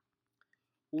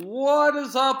What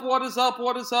is up? What is up?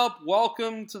 What is up?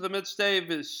 Welcome to the Mitch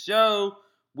Davis Show.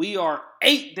 We are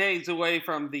 8 days away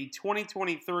from the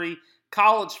 2023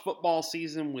 college football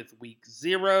season with week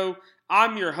 0.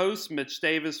 I'm your host, Mitch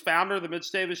Davis, founder of the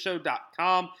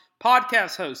MitchDavisShow.com,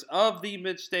 podcast host of the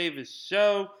Mitch Davis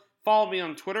Show. Follow me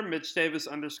on Twitter,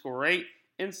 Mitch_Davis_8,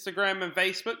 Instagram and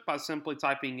Facebook by simply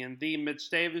typing in The Mitch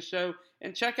Davis Show.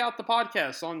 And check out the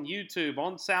podcast on YouTube,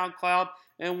 on SoundCloud,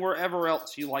 and wherever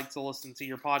else you like to listen to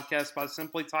your podcast by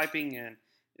simply typing in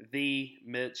The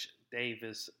Mitch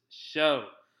Davis Show.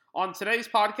 On today's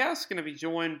podcast, going to be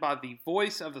joined by the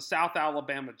voice of the South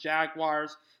Alabama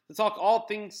Jaguars to talk all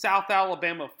things South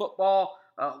Alabama football.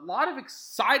 A lot of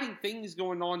exciting things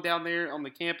going on down there on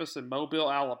the campus in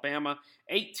Mobile, Alabama.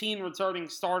 18 returning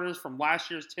starters from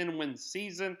last year's 10-win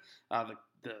season.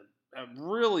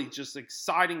 Really just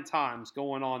exciting times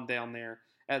going on down there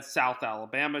at South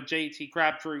Alabama. JT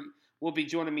Crabtree will be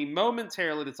joining me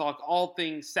momentarily to talk all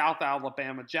things South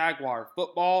Alabama Jaguar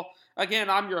football. Again,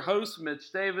 I'm your host,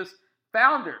 Mitch Davis,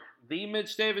 founder,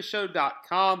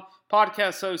 TheMitchDavisShow.com,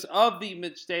 podcast host of The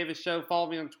Mitch Davis Show. Follow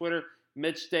me on Twitter,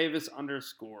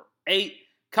 MitchDavis_8.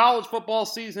 College football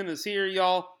season is here,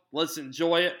 y'all. Let's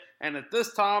enjoy it. And at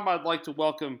this time, I'd like to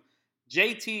welcome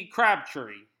JT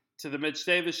Crabtree to the Mitch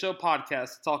Davis Show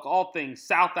podcast to talk all things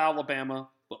South Alabama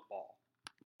football.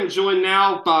 I'm joined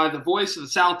now by the voice of the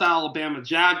South Alabama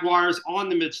Jaguars on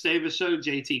the Mitch Davis Show,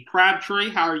 JT Crabtree.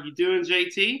 How are you doing,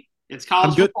 JT? It's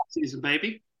college football season,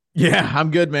 baby. Yeah, I'm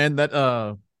good, man.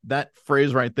 That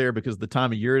phrase right there, because the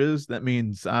time of year it is, that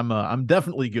means I'm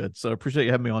definitely good. So appreciate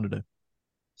you having me on today.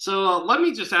 So let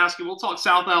me just ask you, we'll talk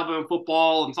South Alabama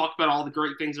football and talk about all the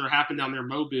great things that are happening down there in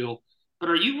Mobile. But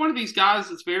are you one of these guys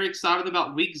that's very excited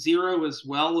about week 0 as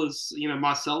well as,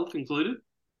 myself included?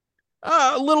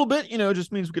 A little bit, it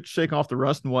just means we get to shake off the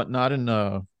rust and whatnot, and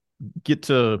I get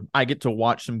to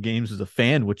watch some games as a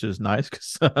fan, which is nice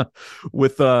because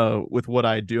with what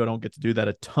I do, I don't get to do that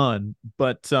a ton.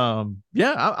 But I'm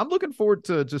looking forward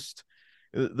to just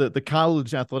the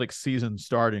college athletic season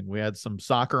starting. We had some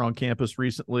soccer on campus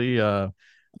recently. I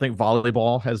think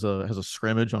volleyball has a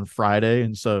scrimmage on Friday,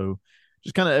 and so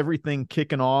just kind of everything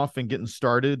kicking off and getting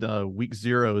started. Week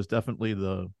 0 is definitely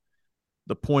the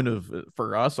point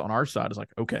for us on our side is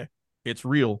like, okay, it's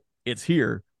real, it's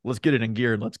here. Let's get it in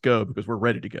gear and let's go because we're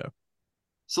ready to go.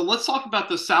 So let's talk about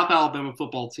the South Alabama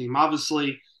football team.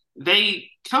 Obviously, they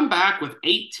come back with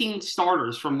 18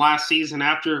 starters from last season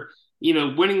after,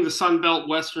 winning the Sun Belt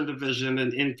Western Division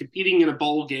and competing in a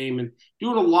bowl game and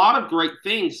doing a lot of great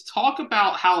things. Talk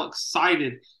about how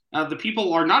excited the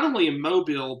people are not only in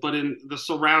Mobile, but in the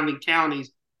surrounding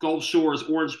counties, Gulf Shores,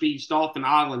 Orange Beach, Dauphin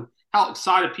Island, how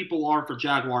excited people are for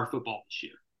Jaguar football this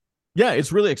year. Yeah,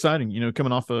 it's really exciting,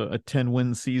 coming off a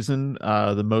 10-win season,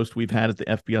 the most we've had at the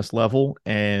FBS level.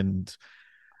 And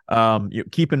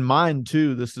keep in mind,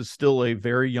 too, this is still a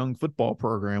very young football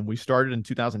program. We started in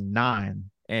 2009,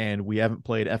 and we haven't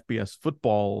played FBS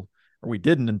football, or we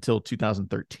didn't until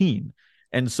 2013.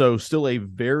 And so still a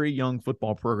very young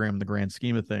football program in the grand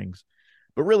scheme of things.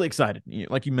 But really excited.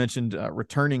 Like you mentioned,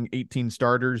 returning 18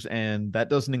 starters, and that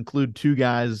doesn't include 2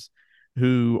 guys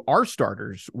who are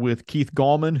starters, with Keith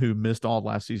Gallman, who missed all of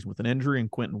last season with an injury, and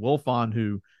Quentin Wilfon,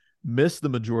 who missed the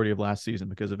majority of last season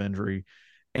because of injury.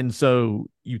 And so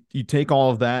you take all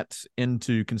of that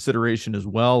into consideration as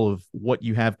well of what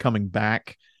you have coming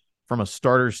back from a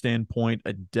starter standpoint,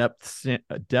 a depth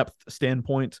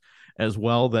standpoint as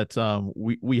well, that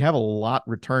we have a lot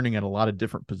returning at a lot of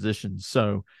different positions.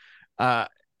 So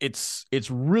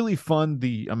it's really fun,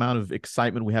 the amount of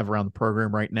excitement we have around the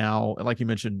program right now. And like you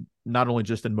mentioned, not only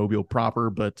just in Mobile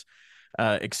proper, but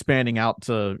expanding out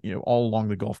to, all along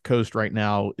the Gulf Coast right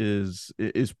now is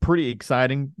pretty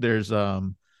exciting. There's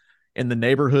in the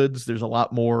neighborhoods, there's a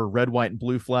lot more red, white, and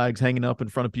blue flags hanging up in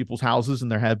front of people's houses than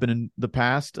there have been in the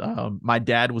past. My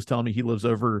dad was telling me he lives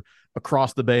over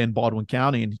across the bay in Baldwin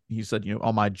County, and he said,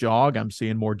 on my jog, I'm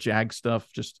seeing more Jag stuff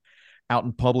just out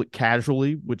in public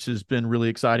casually, which has been really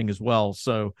exciting as well.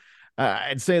 So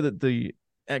I'd say that the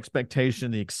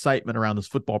expectation, the excitement around this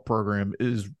football program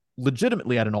is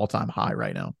legitimately at an all-time high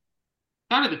right now.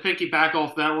 Kind of to piggyback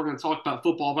off that, we're going to talk about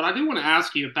football, but I do want to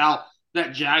ask you about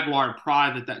that Jaguar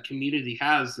pride that community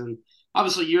has. And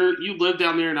obviously you live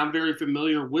down there, and I'm very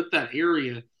familiar with that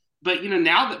area. But,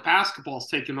 now that basketball's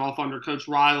taken off under Coach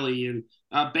Riley and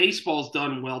baseball's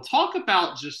done well, talk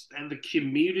about just the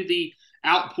community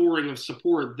outpouring of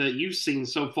support that you've seen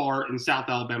so far in South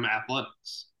Alabama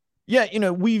athletics. Yeah,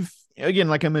 we've, again,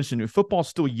 like I mentioned, football's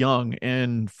still young.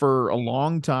 And for a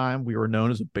long time, we were known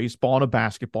as a baseball and a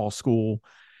basketball school.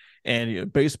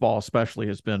 And baseball especially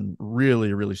has been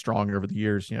really, really strong over the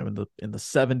years. In the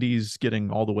 70s,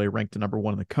 getting all the way ranked to number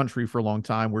one in the country for a long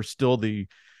time. We're still the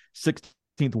 16th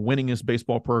winningest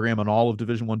baseball program in all of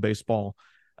Division I baseball.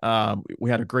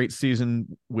 We had a great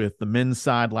season with the men's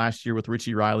side last year with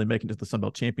Richie Riley making it to the Sun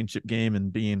Belt Championship game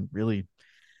and being really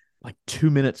like 2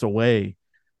 minutes away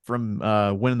from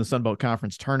winning the Sun Belt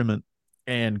Conference tournament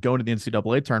and going to the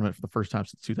NCAA tournament for the first time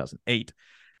since 2008.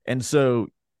 And so,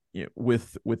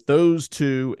 with those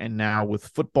two, and now with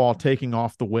football taking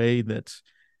off the way that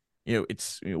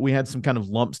we had some kind of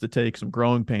lumps to take, some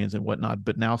growing pains and whatnot,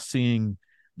 but now seeing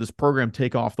this program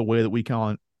take off the way that we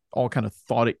all kind of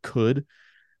thought it could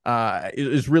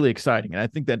is really exciting. And I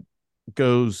think that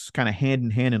goes kind of hand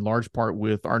in hand in large part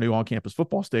with our new on-campus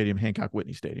football stadium, Hancock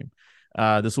Whitney Stadium.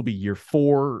 This will be year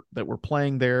 4 that we're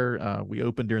playing there. We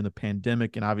opened during the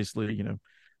pandemic, and obviously,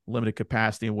 limited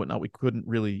capacity and whatnot, we couldn't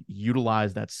really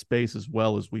utilize that space as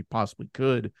well as we possibly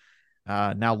could.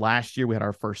 Now, last year we had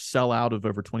our first sellout of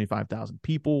over 25,000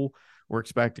 people. We're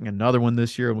expecting another one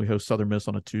this year, and we host Southern Miss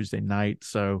on a Tuesday night.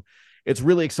 So it's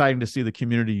really exciting to see the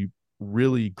community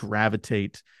really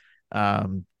gravitate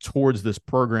towards this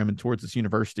program and towards this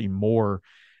university more,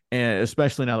 and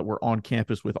especially now that we're on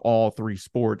campus with all 3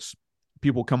 sports.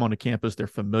 People come onto campus, they're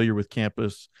familiar with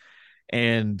campus,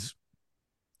 and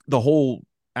the whole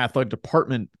athletic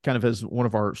department kind of has one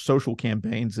of our social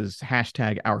campaigns is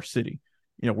 #OurCity.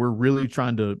 We're really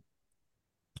trying to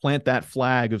plant that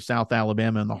flag of South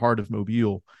Alabama in the heart of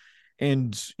Mobile.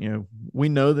 And, we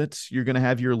know that you're going to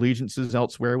have your allegiances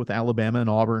elsewhere with Alabama and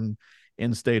Auburn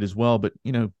in state as well. But,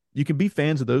 you can be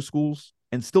fans of those schools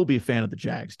and still be a fan of the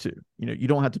Jags too. You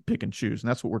don't have to pick and choose. And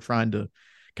that's what we're trying to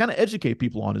kind of educate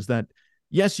people on, is that,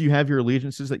 yes, you have your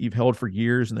allegiances that you've held for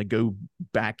years and they go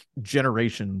back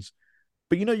generations,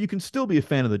 but, you can still be a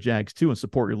fan of the Jags too and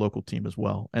support your local team as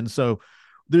well. And so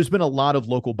there's been a lot of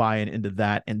local buy-in into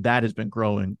that, and that has been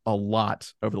growing a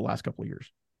lot over the last couple of years.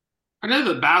 I know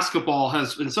that basketball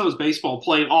has, and so has baseball,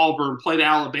 played Auburn, played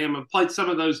Alabama, played some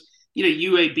of those,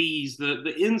 UABs,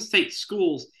 the in-state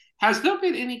schools. Has there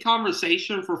been any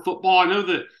conversation for football? I know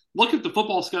that, look at the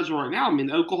football schedule right now. I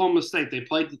mean, Oklahoma State, they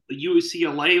played the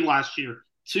UCLA last year,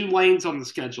 Tulane's on the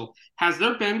schedule. Has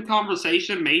there been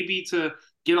conversation maybe to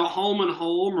get a home and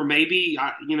home, or maybe,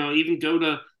 even go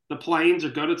to the Plains or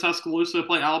go to Tuscaloosa to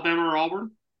play Alabama or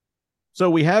Auburn? So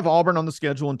we have Auburn on the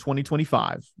schedule in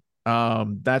 2025.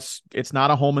 It's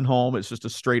not a home and home. It's just a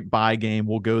straight bye game.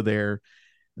 We'll go there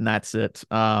and that's it.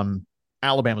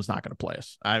 Alabama's not going to play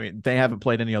us. I mean, they haven't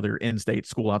played any other in-state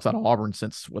school outside of Auburn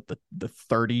since the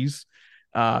 30s.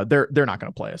 They're not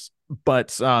going to play us,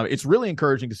 but it's really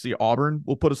encouraging to see Auburn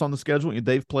will put us on the schedule.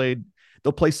 They'll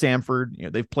play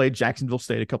Samford. They've played Jacksonville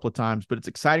State a couple of times, but it's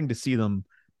exciting to see them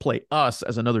play us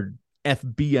as another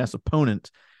FBS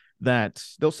opponent that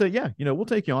they'll say, yeah, we'll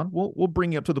take you on. We'll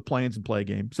bring you up to the Plains and play a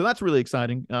game. So that's really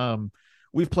exciting.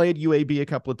 We've played UAB a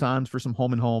couple of times for some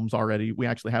home and homes already. We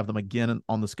actually have them again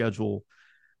on the schedule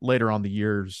later on the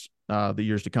years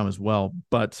to come as well.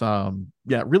 But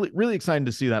yeah, really, really exciting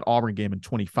to see that Auburn game in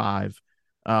 25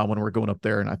 when we're going up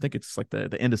there. And I think it's like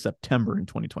the end of September in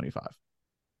 2025.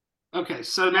 Okay,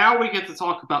 so now we get to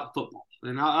talk about football.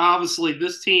 And obviously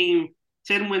this team,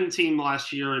 10-win team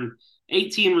last year, and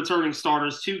 18 returning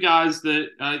starters, 2 guys that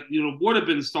would have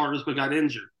been starters but got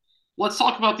injured. Let's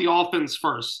talk about the offense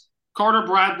first. Carter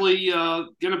Bradley going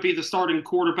to be the starting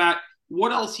quarterback.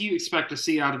 What else do you expect to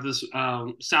see out of this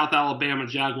South Alabama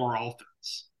Jaguar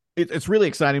offense? It's really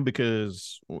exciting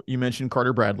because you mentioned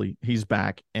Carter Bradley. He's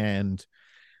back, and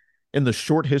in the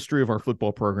short history of our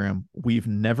football program, we've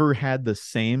never had the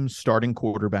same starting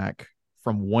quarterback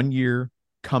from one year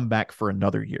come back for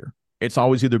another year. It's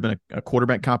always either been a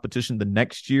quarterback competition the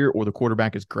next year or the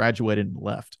quarterback has graduated and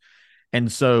left.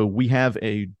 And so we have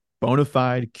a bona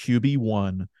fide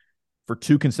QB1 for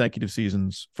 2 consecutive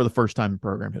seasons for the first time in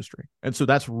program history. And so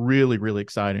that's really, really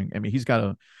exciting. I mean,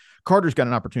 Carter's got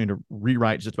an opportunity to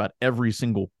rewrite just about every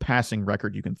single passing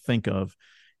record you can think of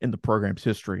in the program's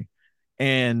history.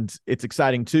 And it's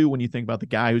exciting too when you think about the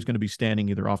guy who's going to be standing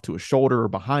either off to a shoulder or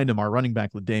behind him, our running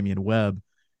back, LaDamian Webb,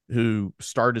 who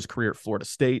started his career at Florida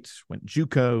State, went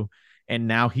JUCO, and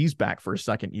now he's back for a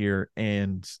second year.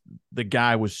 And the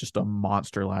guy was just a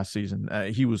monster last season.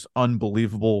 He was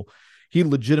unbelievable. He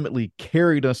legitimately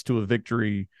carried us to a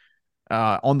victory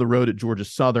on the road at Georgia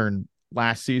Southern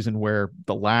last season, where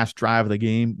the last drive of the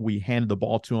game, we handed the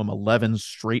ball to him 11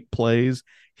 straight plays.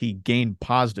 He gained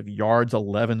positive yards,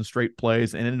 11 straight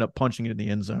plays, and ended up punching it in the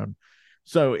end zone.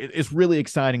 So it's really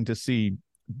exciting to see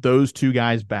those 2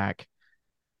 guys back.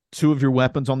 2 of your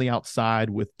weapons on the outside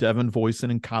with Devin Voisin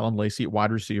and Colin Lacey at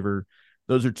wide receiver.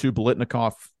 Those are two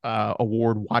Bolitnikoff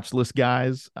Award watch list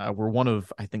guys. We're one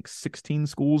of, I think, 16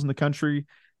 schools in the country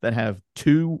that have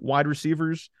two wide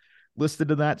receivers listed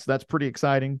to that. So that's pretty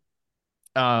exciting.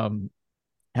 Having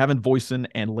Voisin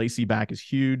and Lacey back is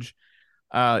huge.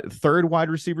 Third wide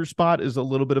receiver spot is a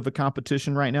little bit of a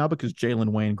competition right now because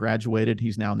Jalen Wayne graduated.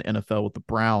 He's now in the NFL with the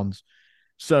Browns.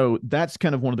 So that's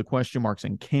kind of one of the question marks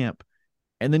in camp.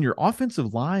 And then your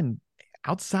offensive line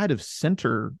outside of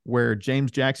center, where James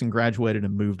Jackson graduated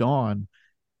and moved on,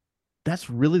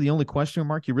 that's really the only question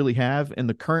mark you really have. And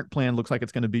the current plan looks like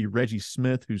it's going to be Reggie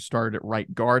Smith, who started at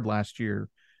right guard last year,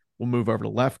 will move over to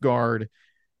left guard.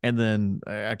 And then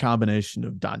a combination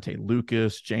of Dante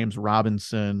Lucas, James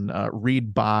Robinson,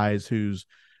 Reed Byes, who's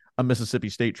a Mississippi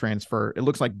State transfer. It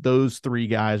looks like those three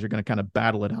guys are going to kind of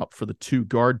battle it out for the two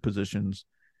guard positions.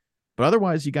 But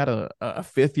otherwise, you got a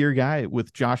fifth-year guy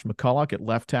with Josh McCulloch at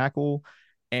left tackle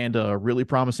and a really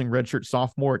promising redshirt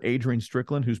sophomore at Adrian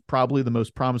Strickland, who's probably the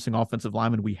most promising offensive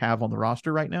lineman we have on the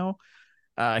roster right now.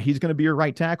 He's going to be your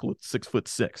right tackle at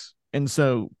 6'6". And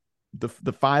so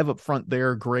the five up front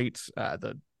there are great.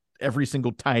 Every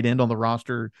single tight end on the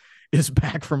roster is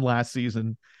back from last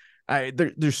season.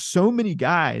 There's so many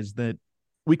guys that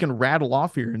we can rattle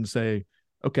off here and say,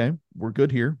 okay, we're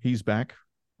good here. He's back.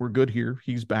 We're good here.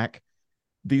 He's back.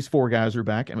 These four guys are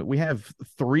back. I mean, we have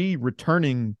three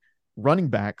returning running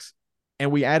backs,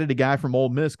 and we added a guy from Ole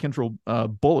Miss, Kentrell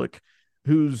Bullock,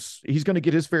 he's going to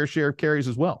get his fair share of carries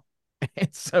as well.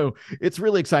 And so it's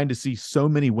really exciting to see so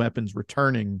many weapons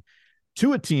returning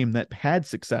to a team that had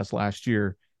success last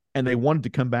year, and they wanted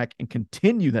to come back and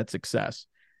continue that success.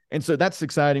 And so that's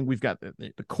exciting. We've got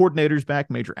the coordinators back,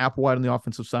 Major Applewhite on the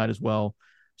offensive side as well.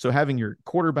 So having your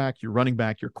quarterback, your running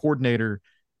back, your coordinator,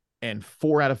 and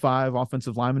 4 out of 5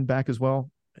 offensive linemen back as well,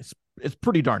 it's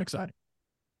pretty darn exciting.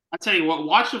 I tell you what,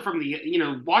 watching from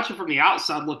the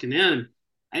outside looking in,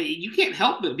 you can't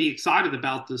help but be excited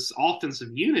about this offensive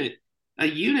unit, a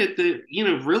unit that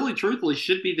really truthfully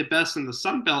should be the best in the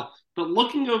Sun Belt. But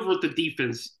looking over at the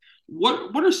defense,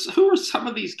 who are some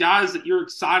of these guys that you're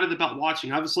excited about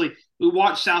watching? Obviously, we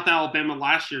watched South Alabama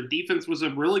last year. Defense was a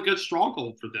really good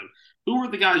stronghold for them. Who are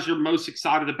the guys you're most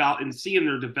excited about and seeing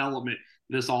their development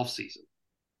this offseason?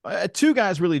 Two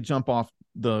guys really jump off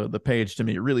the page to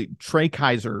me. Really, Trey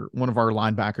Kaiser, one of our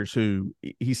linebackers, who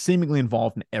he's seemingly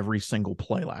involved in every single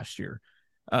play last year.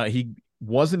 He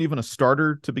wasn't even a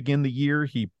starter to begin the year.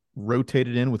 He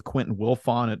rotated in with Quentin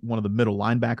Wilfon at one of the middle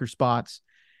linebacker spots.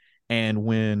 And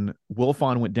when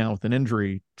Wilfon went down with an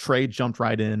injury, Trey jumped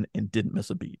right in and didn't miss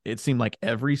a beat. It seemed like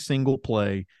every single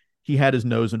play he had his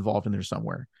nose involved in there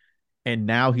somewhere. And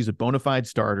now he's a bona fide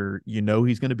starter.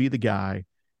 He's going to be the guy.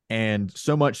 And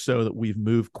so much so that we've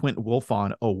moved Quentin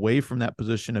Wilfon away from that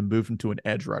position and moved him to an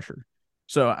edge rusher.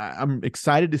 So I'm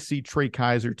excited to see Trey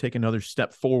Kaiser take another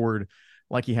step forward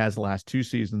like he has the last 2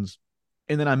 seasons.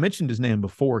 And then I mentioned his name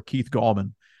before, Keith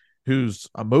Gallman, who's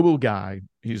a mobile guy.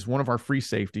 He's one of our free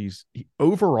safeties.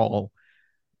 Overall,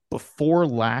 before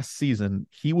last season,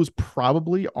 he was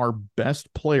probably our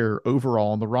best player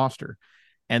overall on the roster.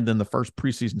 And then the first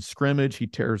preseason scrimmage, he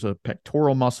tears a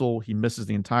pectoral muscle. He misses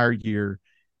the entire year.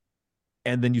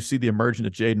 And then you see the emergence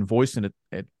of Jaden Voisin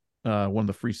at one of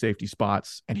the free safety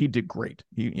spots, and he did great.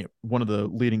 He one of the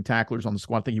leading tacklers on the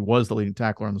squad. I think he was the leading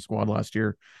tackler on the squad last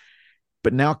year.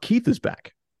 But now Keith is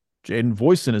back. Jaden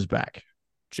Voisin is back.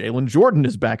 Jalen Jordan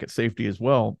is back at safety as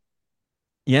well.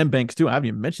 Ian Banks, too. I haven't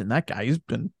even mentioned that guy. He's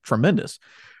been tremendous.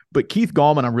 But Keith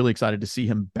Gallman, I'm really excited to see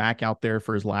him back out there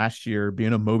for his last year,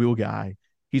 being a mobile guy.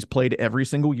 He's played every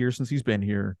single year since he's been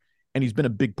here, and he's been a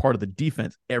big part of the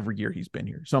defense every year he's been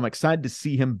here. So I'm excited to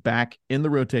see him back in the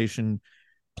rotation,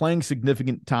 playing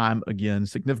significant time again,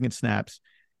 significant snaps,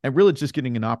 and really just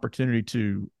getting an opportunity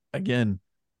to, again,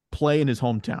 play in his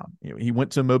hometown. He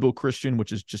went to Mobile Christian,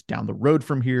 which is just down the road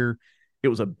from here. It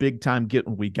was a big time get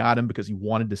when we got him because he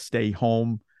wanted to stay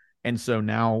home. And so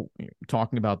now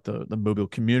talking about the Mobile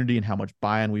community and how much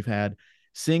buy-in we've had,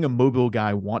 seeing a Mobile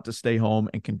guy want to stay home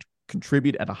and can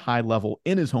contribute at a high level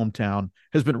in his hometown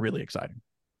has been really exciting.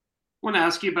 I want to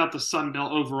ask you about the Sun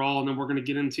Belt overall, and then we're going to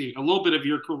get into a little bit of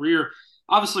your career.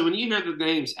 Obviously, when you hear the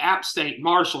names App State,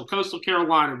 Marshall, Coastal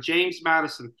Carolina, James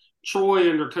Madison, Troy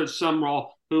under Coach Sumrall,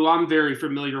 who I'm very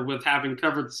familiar with having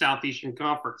covered the Southeastern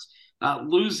Conference,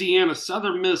 Louisiana,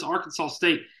 Southern Miss, Arkansas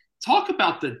State. Talk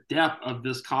about the depth of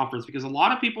this conference, because a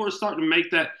lot of people are starting to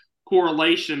make that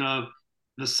correlation of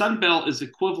the Sun Belt is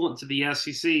equivalent to the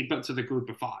SEC, but to the Group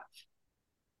of Five.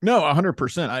 No,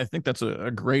 100%. I think that's a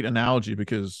great analogy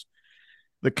because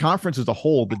the conference as a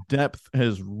whole, the depth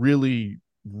has really,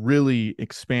 really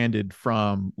expanded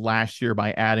from last year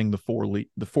by adding the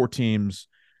four teams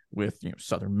with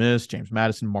Southern Miss, James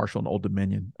Madison, Marshall, and Old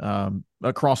Dominion.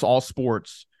 Across all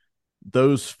sports,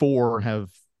 those four have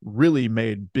really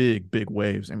made big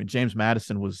waves. I mean, James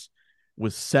Madison was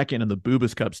second in the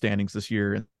Bubas Cup standings this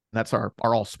year, and that's our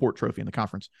all sport trophy in the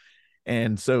conference.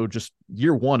 And so just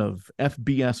year one of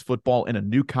FBS football in a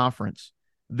new conference,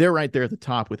 they're right there at the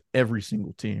top with every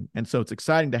single team. And so it's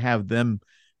exciting to have them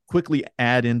quickly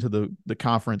add into the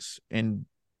conference and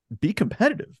be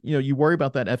competitive. You worry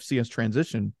about that FCS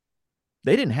transition.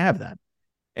 They didn't have that.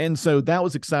 And so that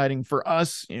was exciting for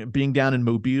us, being down in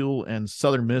Mobile and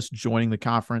Southern Miss joining the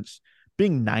conference,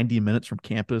 being 90 minutes from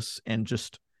campus, and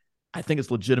just, I think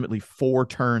it's legitimately 4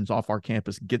 turns off our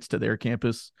campus gets to their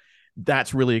campus.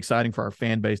 That's really exciting for our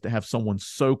fan base to have someone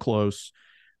so close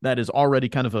that is already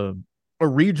kind of a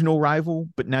regional rival,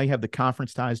 but now you have the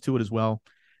conference ties to it as well.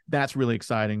 That's really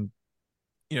exciting.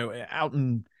 Out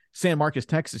in San Marcos,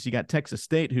 Texas, you got Texas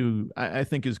State, who I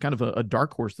think is kind of a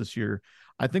dark horse this year.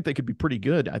 I think they could be pretty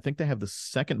good. I think they have the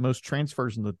second most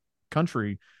transfers in the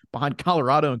country behind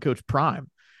Colorado and Coach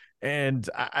Prime. And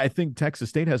I think Texas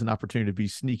State has an opportunity to be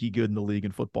sneaky good in the league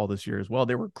in football this year as well.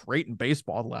 They were great in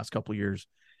baseball the last couple of years.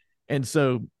 And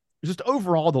so just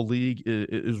overall, the league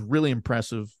is really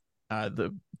impressive.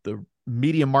 The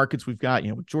media markets we've got,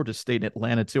 with Georgia State and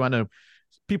Atlanta too. I know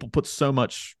people put so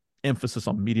much emphasis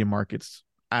on media markets.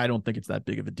 I don't think it's that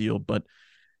big of a deal, but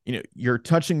you're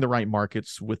touching the right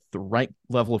markets with the right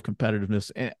level of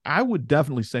competitiveness. And I would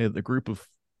definitely say that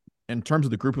in terms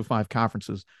of the group of 5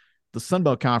 conferences, the Sun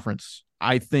Belt Conference,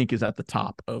 I think, is at the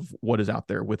top of what is out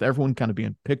there, with everyone kind of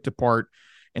being picked apart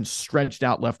and stretched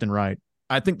out left and right.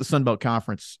 I think the Sun Belt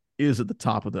Conference is at the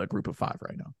top of the group of 5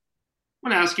 right now. I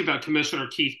want to ask you about Commissioner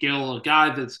Keith Gill, a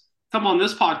guy that's come on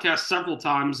this podcast several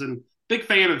times and big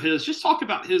fan of his. Just talk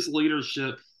about his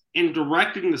leadership in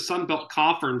directing the Sun Belt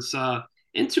Conference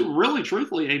into really,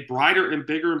 truthfully, a brighter and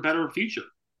bigger and better future.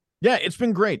 Yeah, it's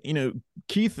been great.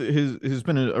 Keith has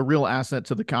been a real asset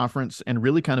to the conference, and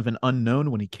really kind of an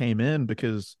unknown when he came in,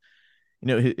 because,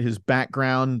 his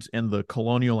background in the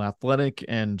Colonial Athletic,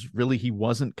 and really he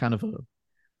wasn't kind of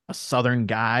a Southern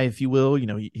guy, if you will.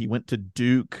 He went to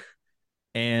Duke,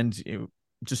 and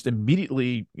just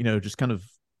immediately, just kind of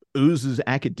oozes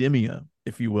academia,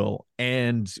 if you will.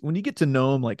 And when you get to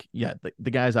know him,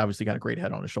 the guy's obviously got a great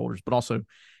head on his shoulders, but also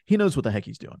he knows what the heck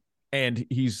he's doing. And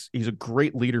he's a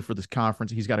great leader for this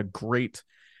conference. He's got a great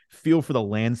feel for the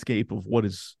landscape of what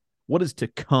is to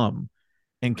come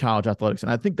in college athletics.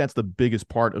 And I think that's the biggest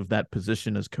part of that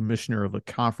position as commissioner of a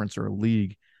conference or a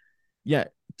league. Yeah,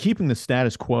 keeping the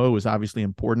status quo is obviously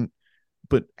important,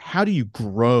 but how do you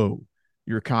grow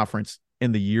your conference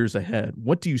in the years ahead?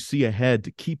 What do you see ahead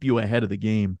to keep you ahead of the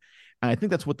game? And I think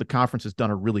that's what the conference has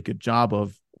done a really good job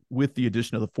of with the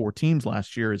addition of the 4 teams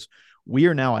last year. Is we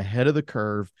are now ahead of the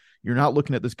curve. You're not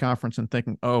looking at this conference and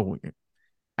thinking, oh,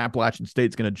 Appalachian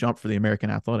State's going to jump for the American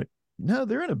Athletic. No,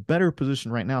 they're in a better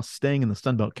position right now staying in the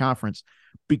Sun Belt Conference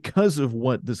because of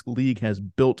what this league has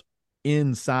built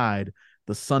inside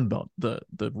the Sun Belt, the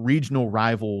regional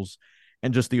rivals,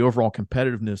 and just the overall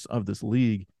competitiveness of this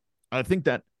league. I think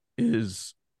that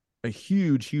is a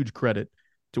huge credit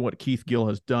to what Keith Gill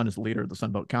has done as leader of the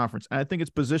Sun Belt Conference. And I think it's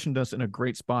positioned us in a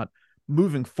great spot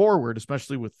moving forward,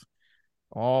 especially with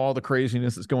all the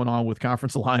craziness that's going on with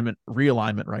conference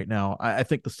realignment right now. I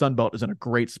think the Sun Belt is in a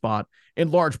great spot,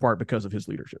 in large part because of his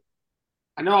leadership.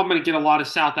 I know I'm going to get a lot of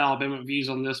South Alabama views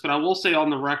on this, but I will say on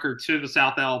the record to the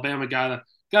South Alabama guy that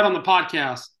got on the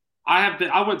podcast,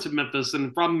 I went to Memphis,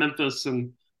 and from Memphis,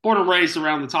 and born and raised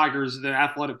around the Tigers, the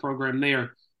athletic program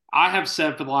there. I have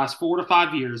said for the last 4 to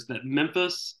 5 years that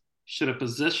Memphis should have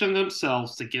positioned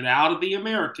themselves to get out of the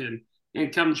American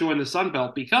and come join the Sun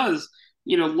Belt, because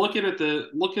looking at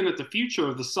the future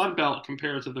of the Sun Belt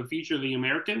compared to the future of the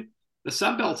American, the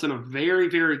Sun Belt's in a very,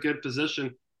 very good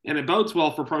position, and it bodes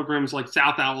well for programs like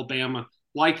South Alabama,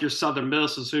 like your Southern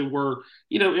Misses, who were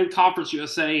in Conference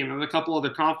USA and in a couple other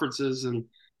conferences, and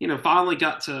finally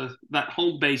got to that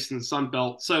home base in the Sun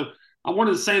Belt. So I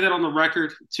wanted to say that on the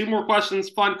record. 2 more questions,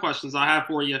 fun questions I have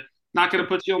for you. Not going to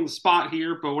put you on the spot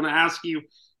here, but I want to ask you,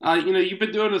 you've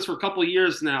been doing this for a couple of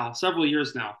years now, several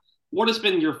years now. What has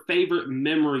been your favorite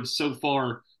memory so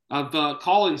far of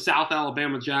calling South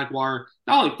Alabama Jaguar,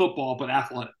 not only football, but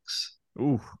athletics?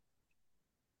 Ooh.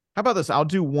 How about this? I'll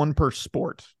do one per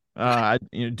sport.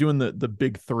 Doing the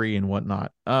big 3 and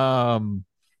whatnot. Because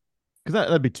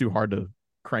that'd be too hard to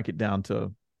crank it down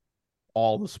to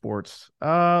all the sports.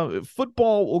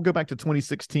 Football, we'll go back to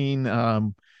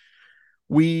 2016.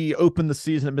 We opened the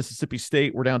season at Mississippi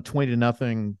State. We're down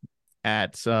 20-0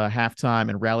 at halftime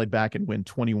and rallied back and win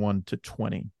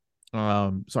 21-20.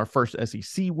 It's our first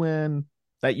SEC win.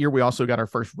 That year, we also got our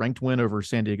first ranked win over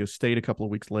San Diego State a couple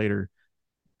of weeks later.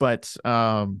 But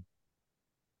going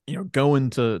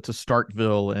to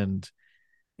Starkville, and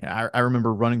I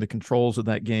remember running the controls of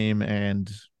that game,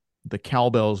 and the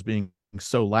cowbells being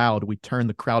so loud, we turned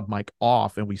the crowd mic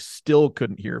off, and we still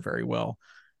couldn't hear very well.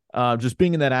 Just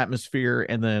being in that atmosphere,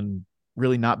 and then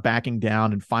really not backing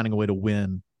down and finding a way to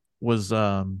win was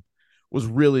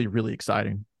really, really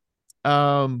exciting.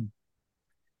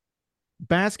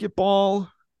 Basketball,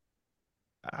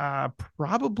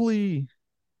 probably,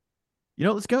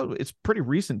 let's go. It's pretty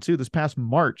recent too. This past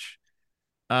March,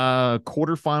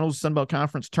 quarterfinals Sunbelt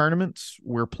Conference tournaments.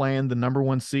 We're playing the number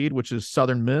one seed, which is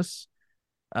Southern Miss.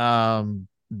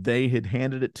 They had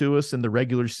handed it to us in the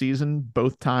regular season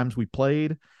both times we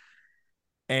played,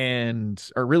 or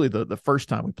really the first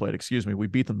time we played. Excuse me, we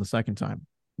beat them the second time,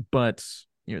 but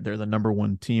they're the number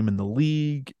one team in the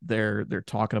league. They're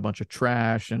talking a bunch of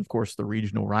trash, and of course the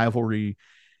regional rivalry,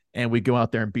 and we go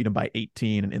out there and beat them by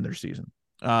 18 and end their season.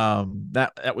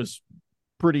 That was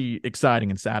pretty exciting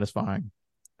and satisfying.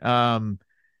 And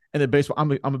then baseball,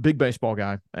 I'm a big baseball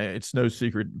guy. It's no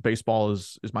secret, baseball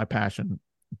is my passion.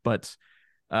 But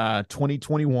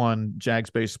 2021 Jags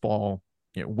baseball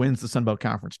wins the Sunbelt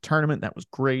Conference tournament. That was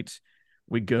great.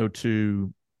 We go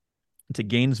to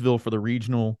Gainesville for the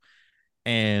regional,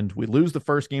 and we lose the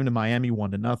first game to Miami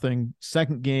 1-0.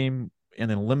 Second game, in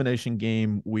an elimination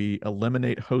game, we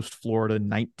eliminate host Florida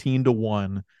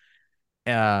 19-1.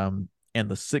 And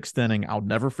the sixth inning, I'll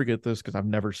never forget this because I've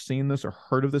never seen this or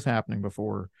heard of this happening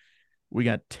before. We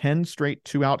got 10 straight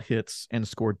 2-out hits and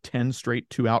scored 10 straight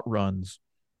 2-out runs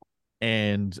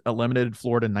and eliminated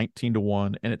Florida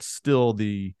 19-1. And it's still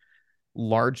the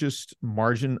largest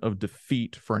margin of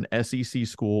defeat for an SEC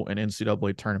school in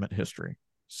NCAA tournament history.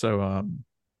 So,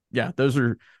 those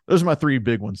are my three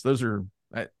big ones.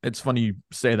 It's funny you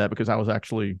say that because I was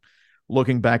actually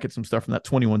looking back at some stuff from that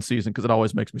 21 season because it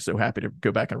always makes me so happy to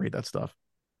go back and read that stuff.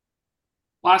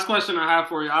 Last question I have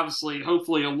for you, obviously,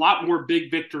 hopefully a lot more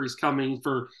big victories coming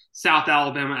for South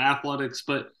Alabama athletics,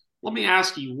 but let me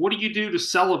ask you, what do you do to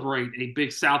celebrate a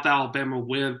big South Alabama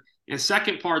win? And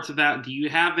second part to that, do you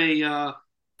have a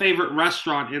favorite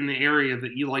restaurant in the area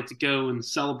that you like to go and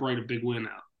celebrate a big win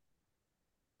at?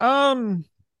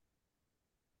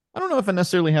 I don't know if I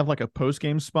necessarily have like a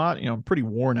post-game spot. I'm pretty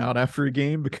worn out after a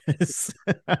game because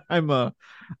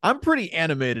I'm pretty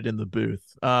animated in the booth.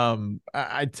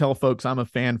 I tell folks I'm a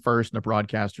fan first and a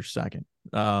broadcaster second.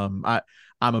 I'm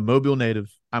a Mobile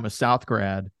native. I'm a South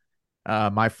grad.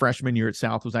 My freshman year at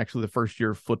South was actually the first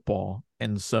year of football,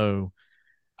 and so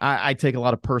I take a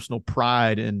lot of personal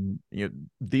pride in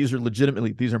these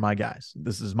are my guys.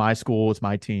 This is my school. It's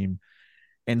my team.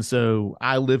 And so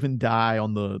I live and die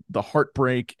on the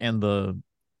heartbreak and the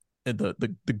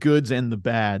goods and the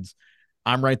bads.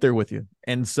 I'm right there with you.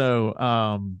 And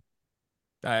so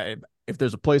if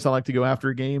there's a place I like to go after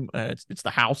a game, it's the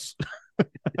house,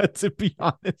 to be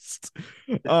honest.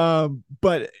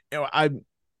 But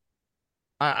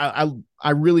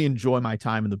I really enjoy my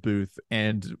time in the booth,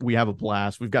 and we have a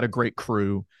blast. We've got a great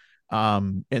crew,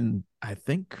 and I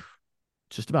think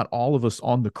just about all of us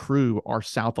on the crew are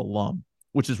South alum,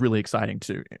 which is really exciting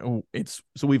too.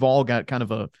 So we've all got kind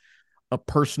of a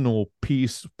personal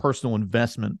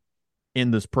investment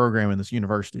in this program, in this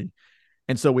university.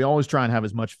 And so we always try and have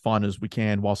as much fun as we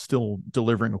can while still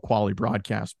delivering a quality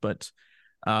broadcast. But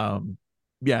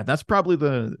that's probably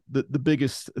the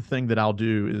biggest thing that I'll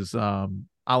do is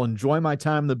I'll enjoy my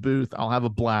time in the booth. I'll have a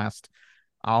blast.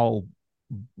 I'll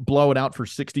blow it out for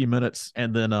 60 minutes,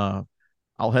 and then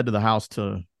I'll head to the house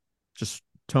to just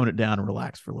tone it down and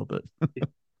relax for a little bit.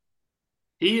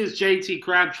 He is JT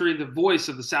Crabtree, the voice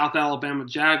of the South Alabama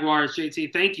Jaguars.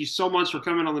 JT, thank you so much for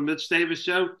coming on the Mitch Davis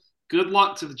Show. Good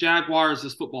luck to the Jaguars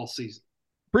this football season.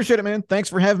 Appreciate it, man. Thanks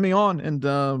for having me on, and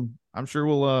I'm sure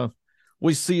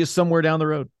we'll see you somewhere down the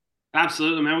road.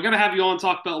 Absolutely, man. We're going to have you on and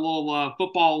talk about a little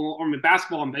football,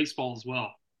 basketball and baseball as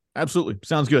well. Absolutely.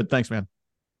 Sounds good. Thanks, man.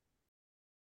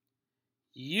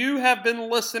 You have been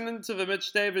listening to The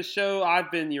Mitch Davis Show. I've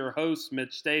been your host,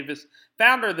 Mitch Davis,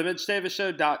 founder of the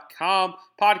MitchDavisShow.com,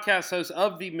 podcast host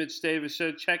of The Mitch Davis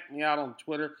Show. Check me out on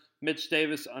Twitter,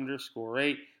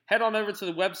 MitchDavis_8. Head on over to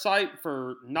the website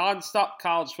for nonstop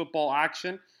college football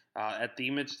action at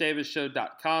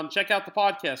TheMitchDavisShow.com. Check out the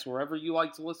podcast wherever you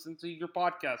like to listen to your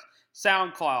podcast.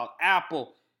 SoundCloud,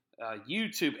 Apple,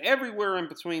 YouTube, everywhere in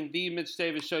between. The Mitch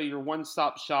Davis Show, your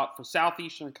one-stop shop for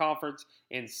Southeastern Conference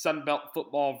and Sunbelt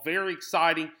football. Very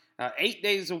exciting. 8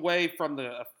 days away from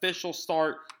the official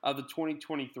start of the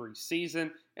 2023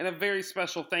 season. And a very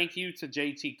special thank you to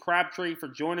JT Crabtree for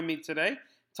joining me today.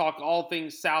 talk all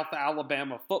things South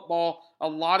Alabama football. A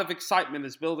lot of excitement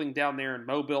is building down there in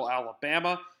Mobile,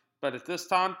 Alabama. But at this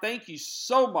time, thank you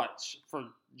so much for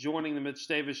joining the Mitch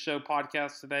Davis Show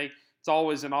podcast today. It's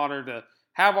always an honor to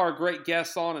have our great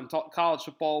guests on and talk college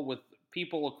football with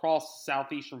people across the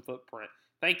Southeastern footprint.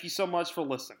 Thank you so much for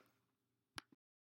listening.